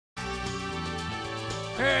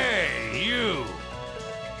Hey, you!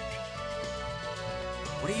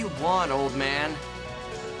 What do you want, old man?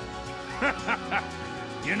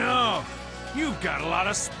 You know, you've got a lot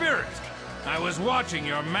of spirit. I was watching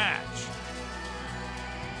your match.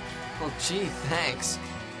 Well, gee, thanks.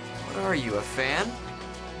 What are you, a fan?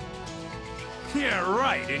 Yeah,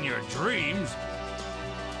 right, in your dreams.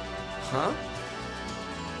 Huh?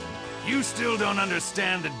 You still don't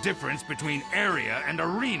understand the difference between area and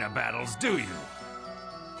arena battles, do you?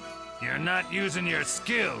 You're not using your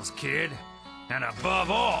skills, kid. And above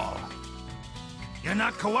all, you're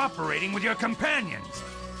not cooperating with your companions.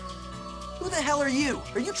 Who the hell are you?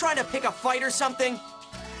 Are you trying to pick a fight or something?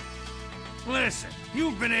 Listen,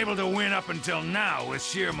 you've been able to win up until now with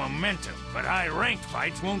sheer momentum, but high-ranked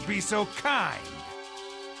fights won't be so kind.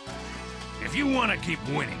 If you want to keep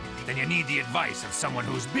winning, then you need the advice of someone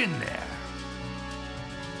who's been there.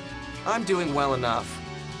 I'm doing well enough.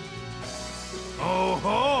 Oh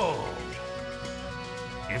ho!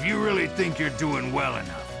 If you really think you're doing well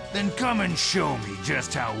enough, then come and show me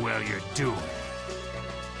just how well you're doing.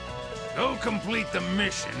 Go complete the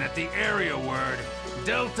mission at the area word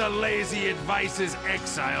Delta Lazy advises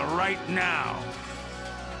exile right now.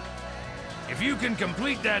 If you can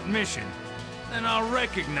complete that mission, then I'll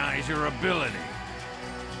recognize your ability.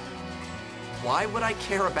 Why would I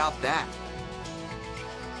care about that?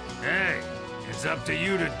 Hey, it's up to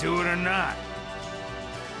you to do it or not.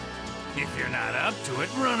 If you're not up to it,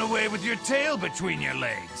 run away with your tail between your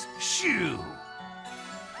legs. Shoo!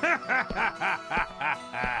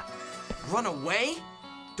 Run away?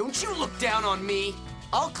 Don't you look down on me.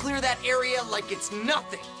 I'll clear that area like it's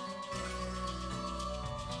nothing.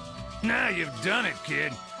 Now you've done it,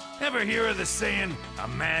 kid. Ever hear of the saying, a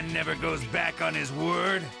man never goes back on his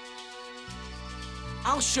word?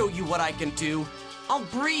 I'll show you what I can do. I'll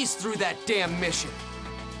breeze through that damn mission.